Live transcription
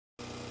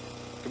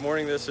Good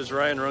morning, this is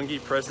Ryan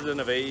Runge, president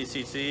of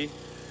AECT.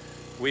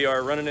 We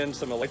are running in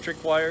some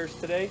electric wires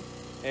today,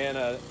 and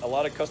a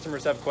lot of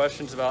customers have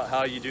questions about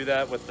how you do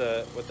that with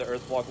the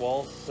earth block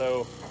walls.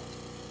 So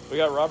we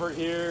got Robert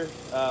here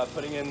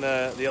putting in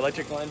the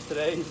electric lines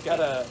today. He's got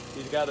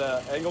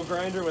a angle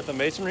grinder with a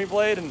masonry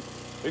blade, and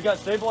we've got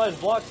stabilized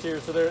blocks here,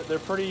 so they're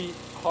pretty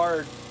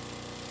hard.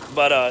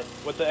 But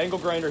with the angle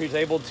grinder, he's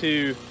able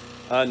to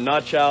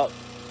notch out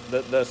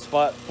the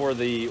spot for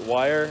the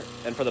wire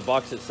and for the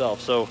box itself.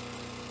 So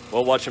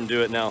we'll watch him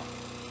do it now.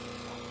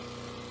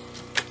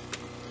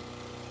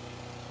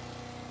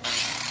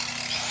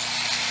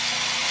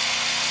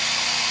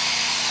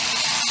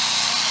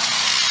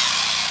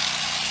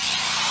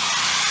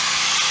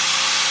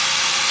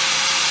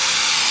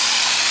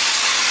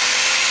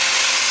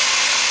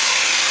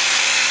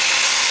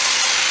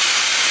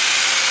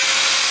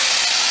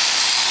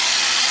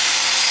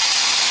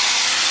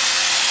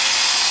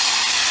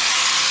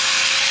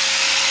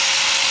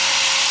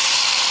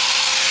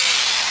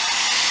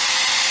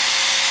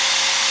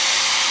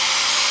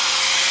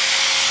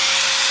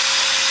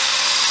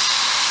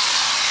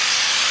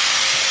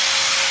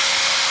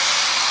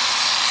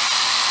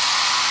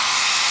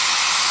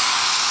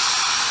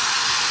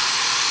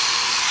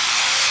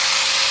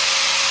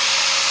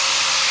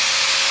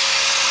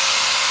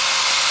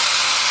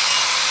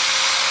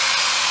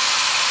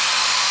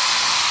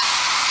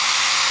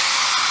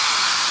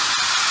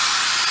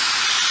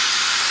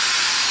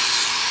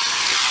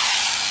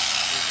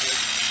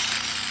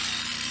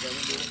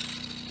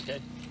 Okay.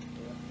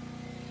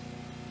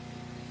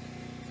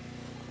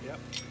 Yep.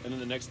 And then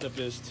the next step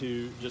is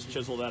to just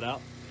chisel that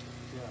out.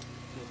 Yeah.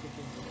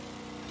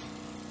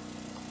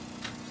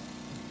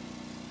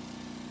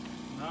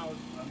 Now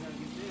I'm gonna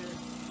get there.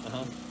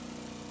 Uh-huh.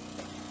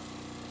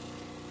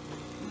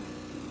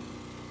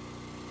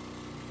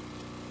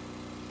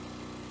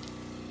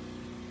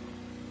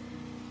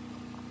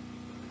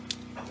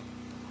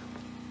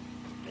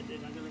 And then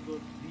I'm gonna go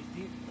this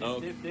deep. Oh.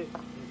 Deep.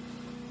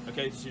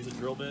 Okay, just use a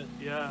drill bit.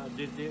 Yeah,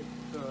 this deep.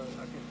 So I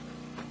can.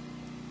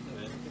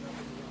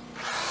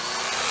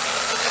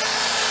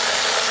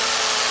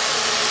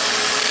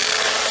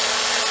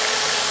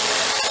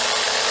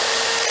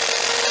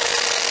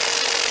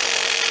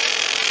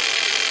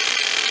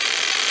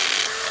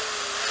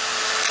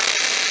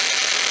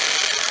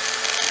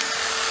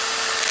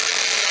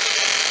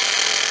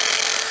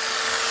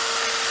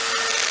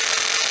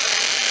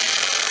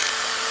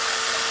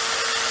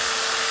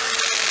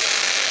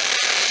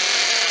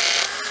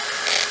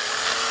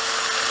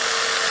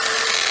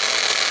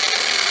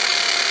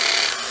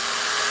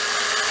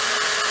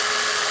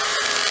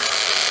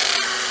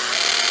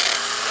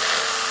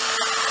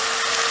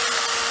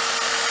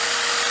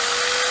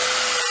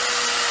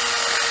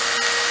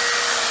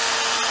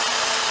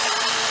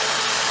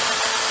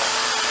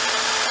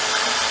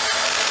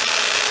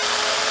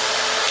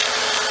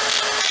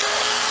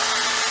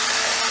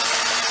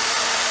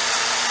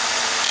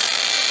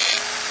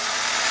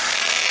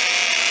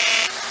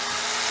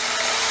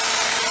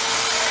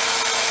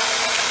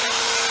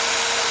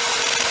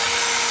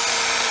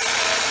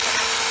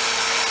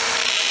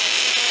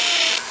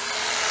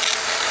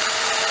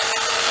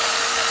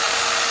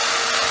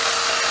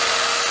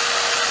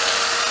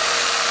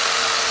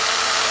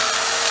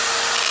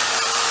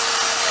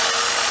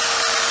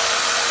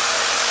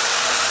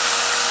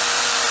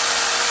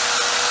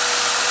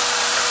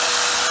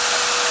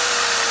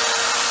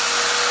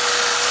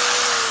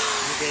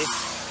 Okay.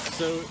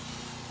 So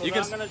you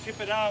can. I'm gonna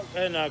chip it out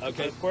and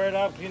Okay. square it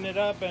out, clean it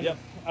up, and Yep.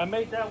 I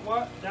made that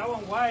one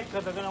wide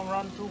because I'm gonna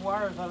run 2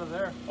 wires out of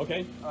there.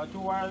 Okay. 2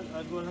 wires.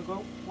 I'm gonna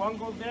go. One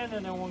goes in,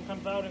 and then one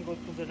comes out and goes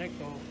to the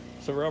next hole.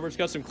 So Robert's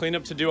got some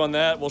cleanup to do on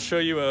that. We'll show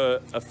you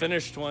a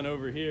finished one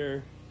over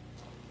here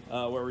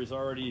where he's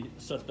already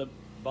set the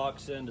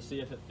box in to see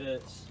if it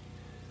fits.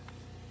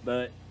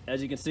 But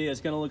as you can see,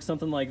 it's gonna look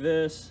something like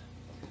this.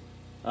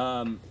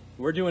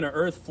 We're doing an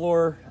earth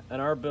floor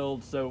in our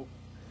build, so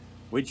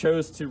we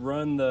chose to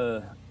run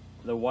the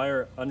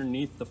wire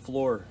underneath the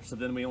floor, so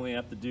then we only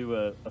have to do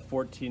a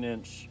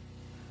 14-inch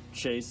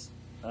chase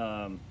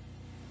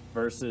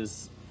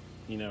versus,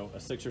 you know, a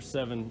 6 or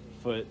 7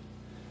 foot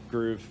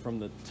groove from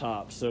the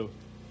top. So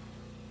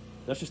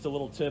that's just a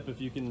little tip.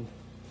 If you can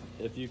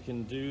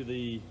do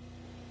the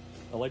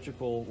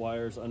electrical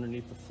wires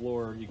underneath the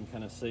floor, you can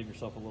kind of save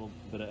yourself a little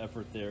bit of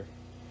effort there.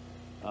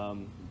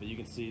 But you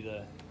can see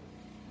the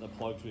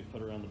plugs we've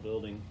put around the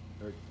building,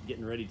 or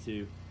getting ready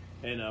to.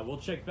 And we'll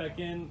check back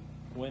in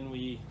when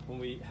we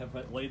have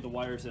laid the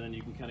wires in, and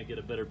you can kind of get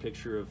a better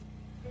picture of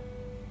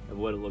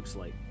what it looks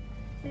like.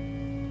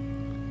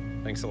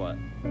 Thanks a lot.